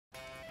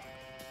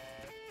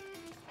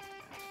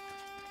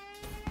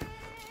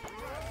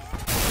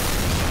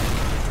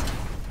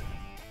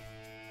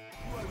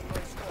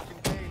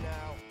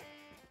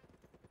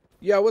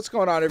Yo, what's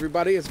going on,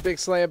 everybody? It's Big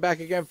Slam back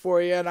again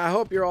for you, and I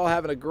hope you're all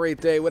having a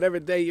great day. Whatever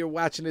day you're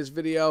watching this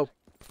video,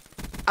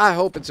 I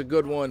hope it's a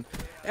good one.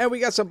 And we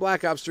got some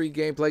Black Ops 3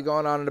 gameplay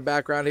going on in the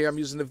background here. I'm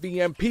using the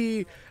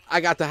VMP. I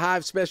got the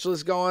Hive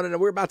specialist going, and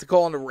we're about to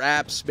call on the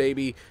Raps,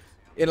 baby,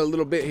 in a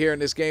little bit here in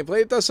this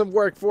gameplay. It does some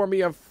work for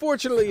me.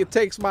 Unfortunately, it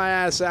takes my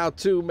ass out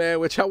too, man,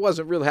 which I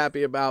wasn't real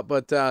happy about,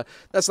 but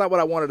that's not what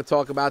I wanted to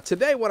talk about.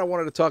 Today, what I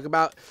wanted to talk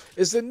about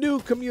is the new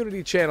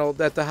community channel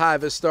that the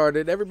Hive has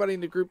started. Everybody in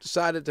the group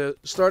decided to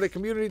start a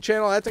community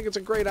channel. I think it's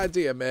a great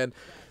idea, man.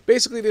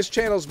 Basically, this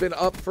channel's been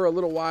up for a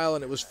little while,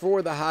 and it was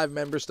for the Hive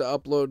members to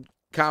upload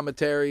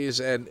commentaries,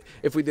 and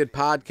if we did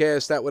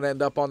podcasts, that would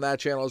end up on that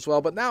channel as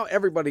well. But now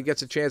everybody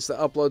gets a chance to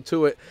upload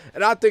to it,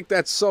 and I think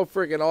that's so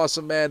freaking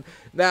awesome, man.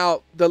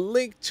 Now, the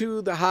link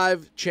to the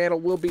Hive channel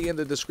will be in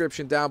the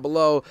description down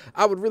below.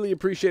 I would really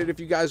appreciate it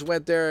if you guys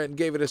went there and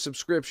gave it a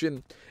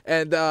subscription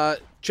and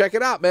check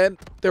it out, man.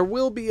 There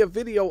will be a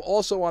video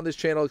also on this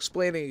channel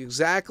explaining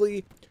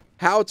exactly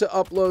how to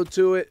upload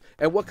to it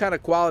and what kind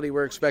of quality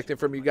we're expecting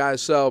from you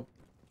guys. So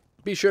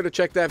be sure to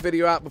check that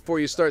video out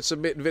before you start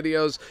submitting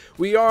videos.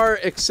 We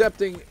are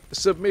accepting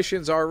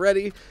submissions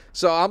already,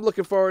 so I'm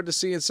looking forward to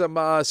seeing some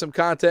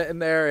content in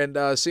there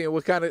and seeing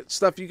what kind of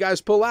stuff you guys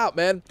pull out,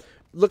 man.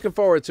 Looking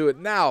forward to it.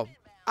 Now,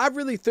 I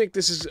really think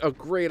this is a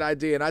great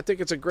idea, and I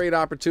think it's a great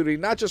opportunity,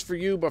 not just for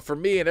you, but for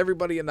me and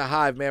everybody in the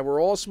Hive, man. We're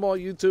all small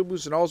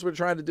YouTubers, and all we're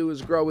trying to do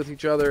is grow with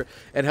each other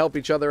and help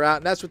each other out,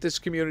 and that's what this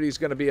community is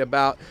going to be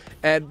about.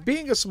 And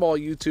being a small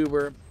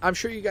YouTuber, I'm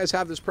sure you guys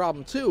have this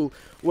problem too,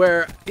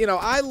 where, you know,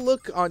 I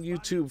look on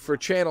YouTube for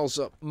channels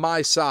of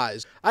my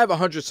size. I have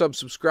 100-some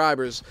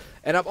subscribers,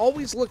 and I'm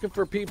always looking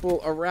for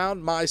people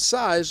around my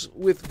size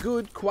with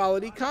good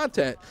quality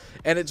content,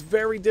 and it's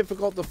very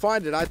difficult to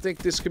find it. I think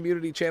this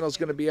community channel is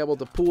going to be able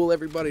to pool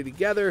everybody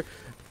together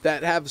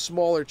that have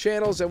smaller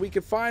channels, and we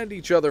can find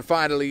each other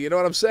finally, you know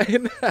what I'm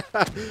saying?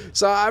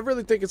 So I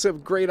really think it's a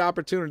great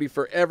opportunity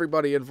for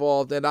everybody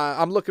involved, and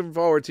I'm looking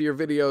forward to your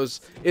videos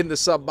in the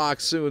sub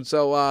box soon.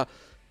 So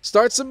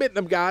start submitting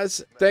them,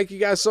 guys. Thank you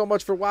guys so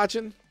much for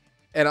watching,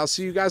 and I'll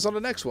see you guys on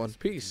the next one.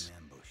 Peace.